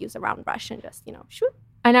you would like use a round brush and just, shoot.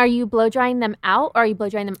 And are you blow drying them out, or are you blow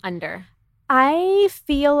drying them under? I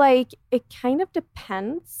feel like it kind of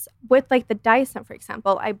depends. With like the Dyson, for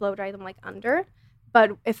example, I blow dry them like under.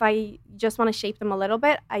 But if I just want to shape them a little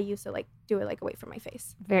bit, I used to like do it like away from my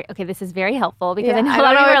face. Okay, this is very helpful, because I know a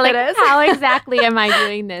lot of people are like, how exactly am I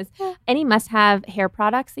doing this? Any must-have hair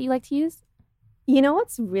products that you like to use? You know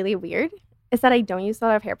what's really weird is that I don't use a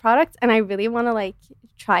lot of hair products, and I really want to like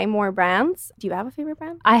try more brands. Do you have a favorite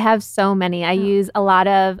brand? I have so many. I use a lot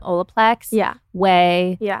of Olaplex,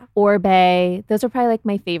 Way, Orbe. Those are probably like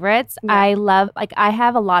my favorites. I love, like I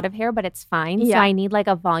have a lot of hair, but it's fine. So I need like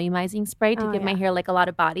a volumizing spray to give my hair like a lot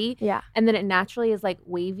of body. And then it naturally is like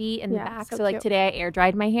wavy in the back. So like today I air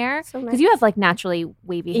dried my hair, because you have like naturally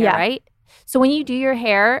wavy hair, right? So when you do your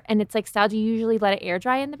hair and it's like styled, do you usually let it air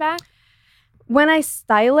dry in the back? When I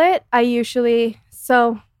style it, I usually,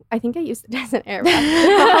 I think I used the Dyson Airwrap the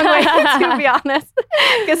wrong way, to be honest.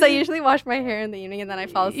 Because I usually wash my hair in the evening and then I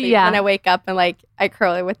fall asleep. Yeah. And then I wake up and like I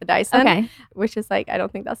curl it with the Dyson. Okay. Which is like, I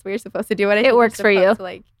don't think that's what you're supposed to do. It works for you. To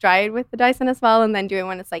like dry it with the Dyson as well and then do it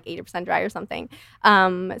when it's like 80% dry or something.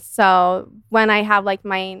 So when I have like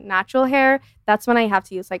my natural hair, that's when I have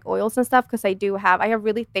to use like oils and stuff because I have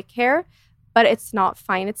really thick hair, but it's not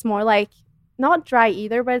fine. It's more like not dry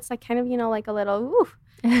either, but it's like kind of, like a little, ooh.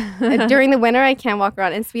 During the winter, I can't walk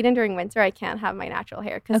around. In Sweden, during winter, I can't have my natural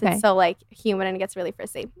hair because it's so like humid and it gets really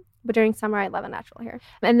frizzy. But during summer, I love a natural hair.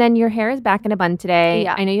 And then your hair is back in a bun today.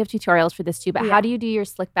 Yeah. I know you have tutorials for this too, but how do you do your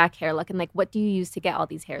slick back hair look? And like, what do you use to get all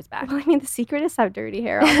these hairs back? Well, I mean, the secret is to have dirty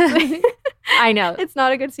hair, honestly. I know. It's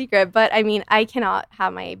not a good secret, but I mean, I cannot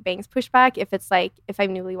have my bangs pushed back if I've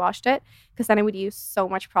newly washed it because then I would use so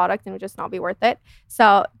much product and it would just not be worth it.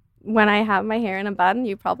 So when I have my hair in a bun,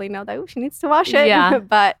 you probably know that she needs to wash it. Yeah.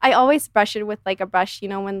 But I always brush it with like a brush,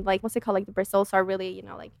 when like, what's it called? Like the bristles are really,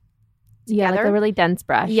 like together. Yeah, like a really dense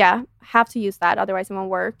brush. Yeah, have to use that. Otherwise it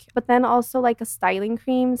won't work. But then also like a styling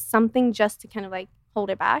cream, something just to kind of like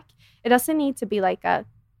hold it back. It doesn't need to be like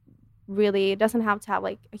it doesn't have to have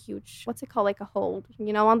like a huge, what's it called? Like a hold,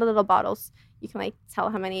 on the little bottles. You can like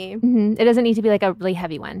tell how many. Mm-hmm. It doesn't need to be like a really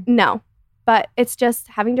heavy one. No. But it's just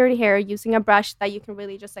having dirty hair, using a brush that you can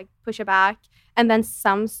really just like push it back. And then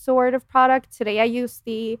some sort of product. Today I used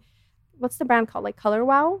what's the brand called? Like Color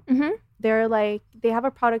Wow. Mm-hmm. They have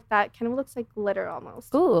a product that kind of looks like glitter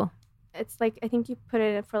almost. Ooh. It's like, I think you put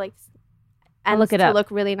it in for like ends look it up. To look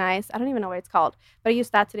really nice. I don't even know what it's called. But I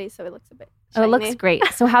used that today so it looks a bit shiny. Oh, it looks great.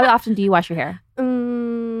 So how often do you wash your hair?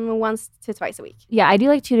 Once to twice a week. Yeah, I do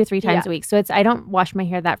like 2 to 3 times a week. So I don't wash my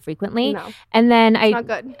hair that frequently. No. And then it's not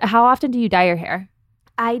good. How often do you dye your hair?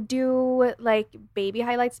 I do like baby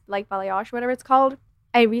highlights, like balayage, whatever it's called.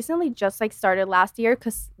 I recently just like started last year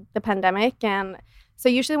because the pandemic. And so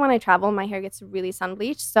usually when I travel, my hair gets really sun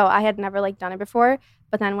bleached. So I had never like done it before.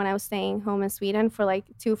 But then when I was staying home in Sweden for like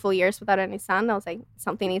 2 full years without any sun, I was like,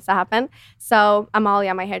 something needs to happen. So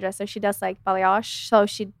Amalia, my hairdresser, she does like balayage. So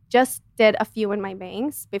she just did a few in my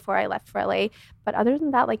bangs before I left for LA. But other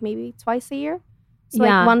than that, like maybe twice a year. So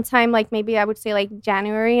like one time, like maybe I would say like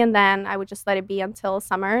January, and then I would just let it be until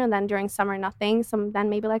summer, and then during summer nothing. So then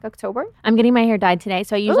maybe like October. I'm getting my hair dyed today,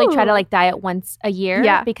 so I usually try to like dye it once a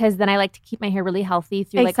year because then I like to keep my hair really healthy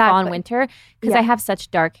through like fall and winter because I have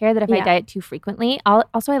such dark hair that if I dye it too frequently.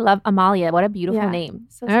 Also, I love Amalia. What a beautiful name.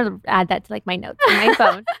 So I'm gonna add that to like my notes on my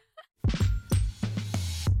phone.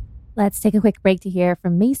 Let's take a quick break to hear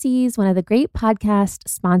from Macy's, one of the great podcast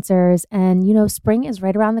sponsors. And, spring is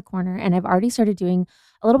right around the corner, and I've already started doing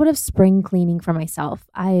a little bit of spring cleaning for myself.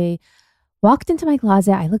 I walked into my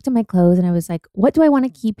closet, I looked at my clothes, and I was like, what do I want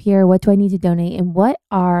to keep here? What do I need to donate? And what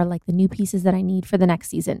are like the new pieces that I need for the next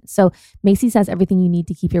season? So Macy's has everything you need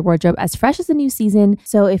to keep your wardrobe as fresh as the new season.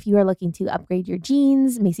 So if you are looking to upgrade your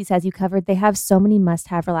jeans, Macy's has you covered. They have so many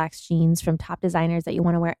must-have relaxed jeans from top designers that you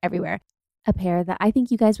want to wear everywhere. A pair that I think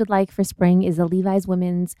you guys would like for spring is the Levi's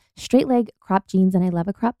women's straight leg crop jeans. And I love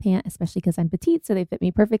a crop pant, especially because I'm petite, so they fit me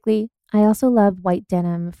perfectly. I also love white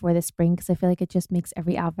denim for the spring because I feel like it just makes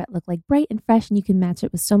every outfit look like bright and fresh, and you can match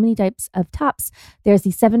it with so many types of tops. There's the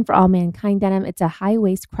 7 for All Mankind denim. It's a high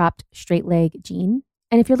waist cropped straight leg jean.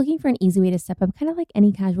 And if you're looking for an easy way to step up, kind of like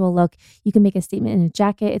any casual look, you can make a statement in a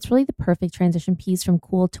jacket. It's really the perfect transition piece from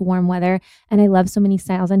cool to warm weather. And I love so many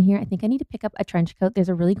styles on here. I think I need to pick up a trench coat. There's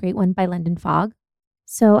a really great one by London Fog.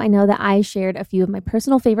 So I know that I shared a few of my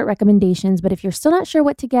personal favorite recommendations, but if you're still not sure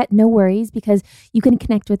what to get, no worries, because you can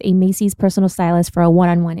connect with a Macy's personal stylist for a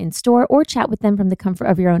one-on-one in store or chat with them from the comfort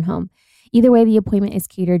of your own home. Either way, the appointment is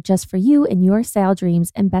catered just for you and your style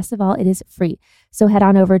dreams. And best of all, it is free. So head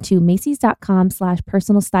on over to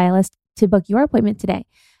Macys.com/personal stylist to book your appointment today.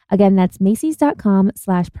 Again, that's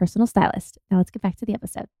Macys.com/personal stylist. Now let's get back to the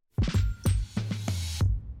episode.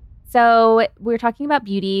 So we're talking about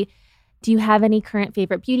beauty. Do you have any current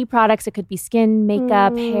favorite beauty products? It could be skin,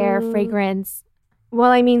 makeup, hair, fragrance.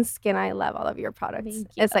 Well, I mean, skin, I love all of your products.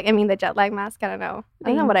 It's like, the jet lag mask, I don't know. I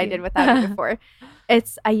don't know what I did without it before.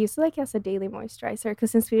 I used to like it as a daily moisturizer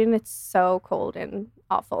because in Sweden it's so cold and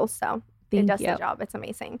awful. So it does the job. It's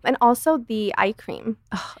amazing. And also the eye cream.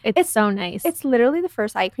 Oh, it's so nice. It's literally the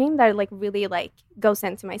first eye cream that like really like goes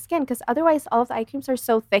into my skin because otherwise all of the eye creams are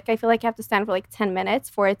so thick. I feel like I have to stand for like 10 minutes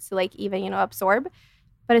for it to like even, absorb.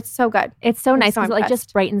 But it's so good. It's so nice because it like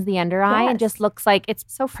just brightens the under eye and just looks like it's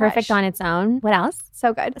so perfect on its own. What else?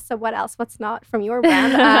 So good. So what else? What's not from your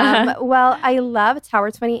brand? Well, I love Tower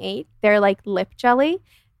 28. They're like lip jelly.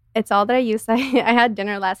 It's all that I use. I had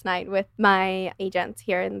dinner last night with my agent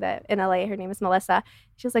here in LA. Her name is Melissa.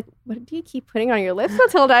 She was like, what do you keep putting on your lips,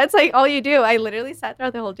 Matilda? It's like all you do. I literally sat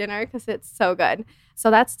throughout the whole dinner because it's so good.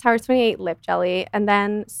 So that's Tower 28 lip jelly. And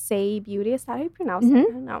then Say Beauty. Is that how you pronounce it? I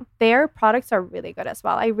don't know. Their products are really good as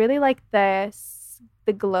well. I really like the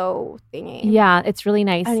glow thingy. Yeah, it's really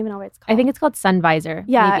nice. I don't even know what it's called. I think it's called Sun Visor.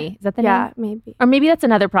 Yeah. Maybe. Is that the name? Yeah, maybe. Or maybe that's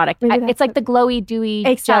another product. It's like the glowy, dewy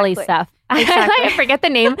jelly stuff. Exactly. I forget the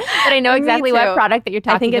name, but I know exactly what product that you're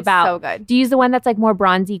talking about. I think it's so good. Do you use the one that's like more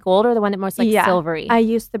bronzy gold or the one that's more like silvery? I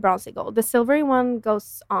use the bronzy gold. The silvery one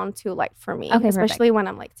goes on too light for me, especially when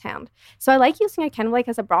I'm like tanned. So I like using it kind of like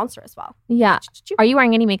as a bronzer as well. Yeah. Are you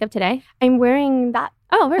wearing any makeup today? I'm wearing that.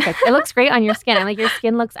 Oh, perfect. It looks great on your skin. I like your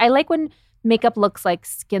skin looks, I like when makeup looks like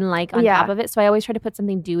skin-like on top of it. So I always try to put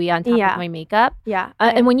something dewy on top of my makeup. Yeah.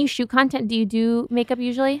 And when you shoot content, do you do makeup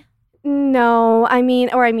usually? No, I mean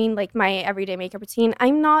like my everyday makeup routine.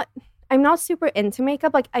 I'm not super into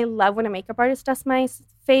makeup. Like I love when a makeup artist does my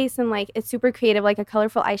face and like it's super creative, like a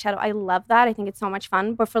colorful eyeshadow. I love that. I think it's so much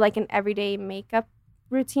fun. But for like an everyday makeup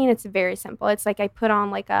routine, it's very simple. It's like I put on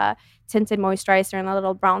like a tinted moisturizer and a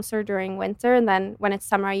little bronzer during winter, and then when it's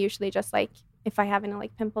summer, I usually just like, if I have any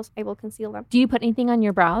like pimples, I will conceal them. Do you put anything on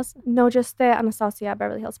your brows? No, just the Anastasia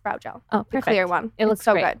Beverly Hills Brow Gel. Oh, perfect. The clear one. It looks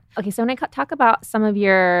so good. Okay, so when I talk about some of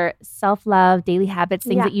your self-love, daily habits,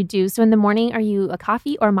 things that you do. So in the morning, are you a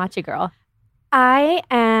coffee or matcha girl? I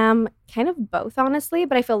am kind of both, honestly,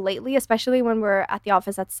 but I feel lately, especially when we're at the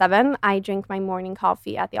office at 7, I drink my morning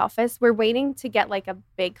coffee at the office. We're waiting to get like a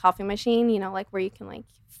big coffee machine, you know, like where you can like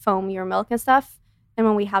foam your milk and stuff. And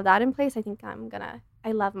when we have that in place, I think I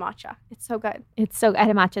love matcha. It's so good. I had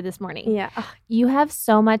a matcha this morning. Yeah. You have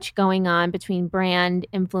so much going on between brand,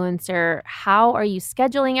 influencer. How are you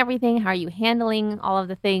scheduling everything? How are you handling all of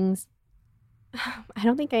the things? I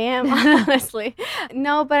don't think I am, honestly.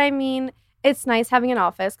 No, but I mean, it's nice having an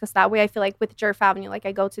office because that way I feel like with Djerf Avenue, like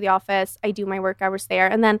I go to the office, I do my work hours there.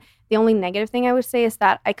 And then the only negative thing I would say is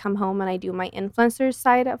that I come home and I do my influencer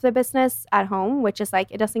side of the business at home, which is like,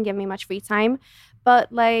 it doesn't give me much free time.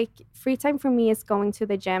 But like free time for me is going to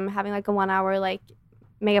the gym, having like a 1 hour like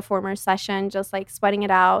mega former session, just like sweating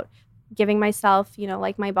it out, giving myself, you know,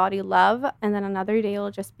 like my body love. And then another day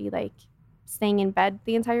will just be like staying in bed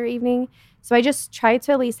the entire evening. So I just try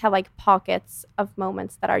to at least have like pockets of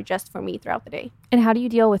moments that are just for me throughout the day. And how do you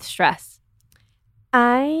deal with stress? Do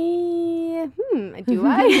I?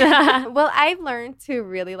 Well, I've learned to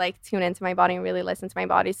really like tune into my body and really listen to my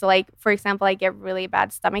body. So like, for example, I get really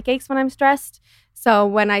bad stomach aches when I'm stressed. So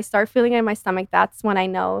when I start feeling it in my stomach, that's when I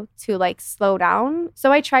know to like slow down.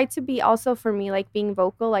 So I try to be also, for me, like being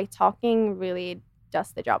vocal, like talking really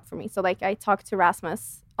does the job for me. So like I talk to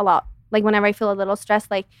Rasmus a lot. Like whenever I feel a little stressed,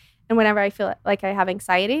 like, and whenever I feel like I have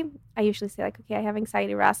anxiety, I usually say like, okay, I have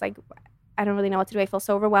anxiety, Ras, like I don't really know what to do. I feel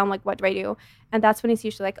so overwhelmed. Like, what do I do? And that's when he's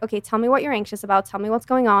usually like, okay, tell me what you're anxious about. Tell me what's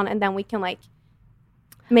going on. And then we can like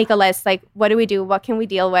make a list. Like, what do we do? What can we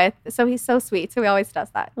deal with? So he's so sweet. So he always does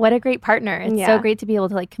that. What a great partner. It's so great to be able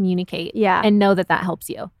to like communicate and know that helps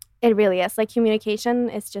you. It really is. Like communication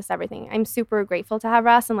is just everything. I'm super grateful to have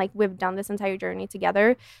Ras, and like we've done this entire journey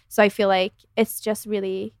together. So I feel like it's just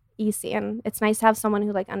really easy, and it's nice to have someone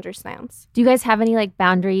who like understands. Do you guys have any like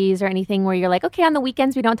boundaries or anything where you're like, okay, on the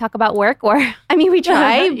weekends we don't talk about work? Or I mean, we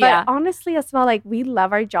try, but honestly as well, like we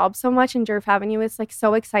love our job so much, and Djerf Avenue is like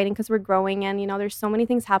so exciting because we're growing, and you know there's so many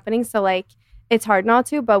things happening, so like it's hard not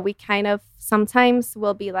to, but we kind of sometimes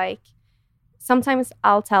will be like, sometimes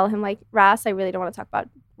I'll tell him like, Ras, I really don't want to talk about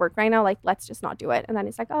work right now, like let's just not do it. And then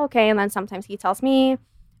he's like, oh, okay. And then sometimes he tells me,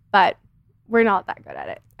 but we're not that good at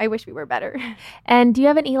it. I wish we were better. And do you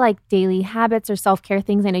have any like daily habits or self-care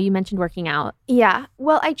things? I know you mentioned working out. Yeah.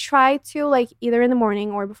 Well, I try to like either in the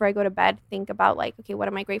morning or before I go to bed, think about like, okay, what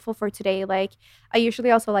am I grateful for today? Like I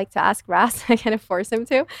usually also like to ask Ras. I kind of force him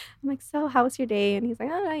to. I'm like, so how was your day? And he's like,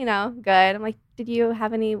 oh, you know, good. I'm like,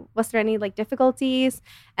 was there any like difficulties?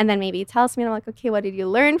 And then maybe he tells me, and I'm like, okay, what did you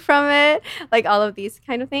learn from it? Like all of these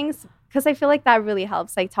kind of things. Because I feel like that really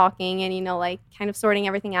helps, like talking and, you know, like kind of sorting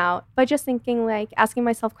everything out. But just thinking, like asking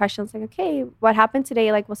myself questions like, okay, what happened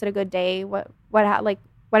today? Like, was it a good day? What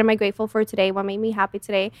am I grateful for today? What made me happy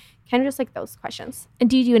today? Kind of just like those questions. And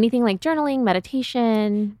do you do anything like journaling,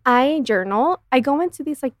 meditation? I journal. I go into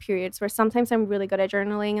these like periods where sometimes I'm really good at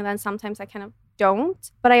journaling and then sometimes I kind of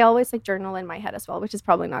don't. But I always like journal in my head as well, which is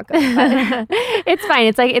probably not good. It's fine.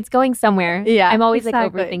 It's like it's going somewhere. Yeah, I'm always like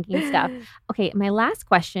overthinking stuff. Okay, my last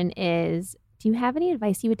question is, do you have any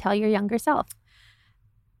advice you would tell your younger self?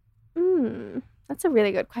 That's a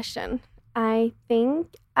really good question. I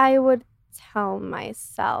think I would tell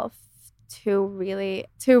myself to really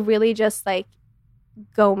just like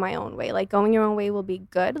go my own way. Like going your own way will be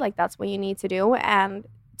good. Like that's what you need to do. And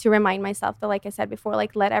to remind myself that, like I said before,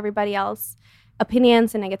 like let everybody else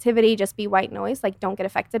opinions and negativity just be white noise. Like don't get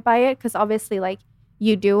affected by it, because obviously like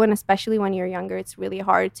you do, and especially when you're younger, it's really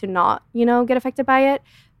hard to not, get affected by it.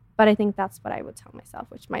 But I think that's what I would tell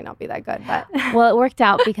myself, which might not be that good. But well, it worked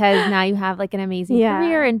out because now you have like an amazing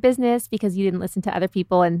career in business because you didn't listen to other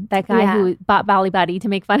people and that guy who bought Bali Buddy to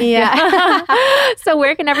make fun of you. So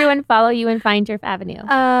where can everyone follow you and find Djerf Avenue?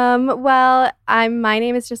 Well, my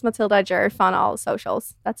name is just Matilda Djerf on all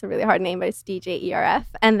socials. That's a really hard name, but it's DJERF.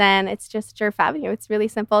 And then it's just Djerf Avenue. It's really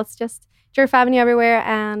simple. It's just Djerf Avenue everywhere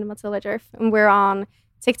and Matilda Djerf. And we're on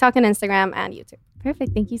TikTok and Instagram and YouTube.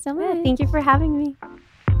 Perfect. Thank you so much. Yeah, thank you for having me.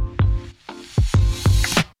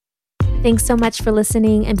 Thanks so much for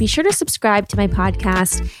listening, and be sure to subscribe to my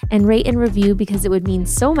podcast and rate and review because it would mean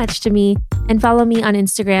so much to me. And follow me on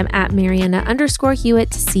Instagram at Mariana_Hewitt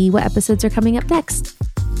to see what episodes are coming up next.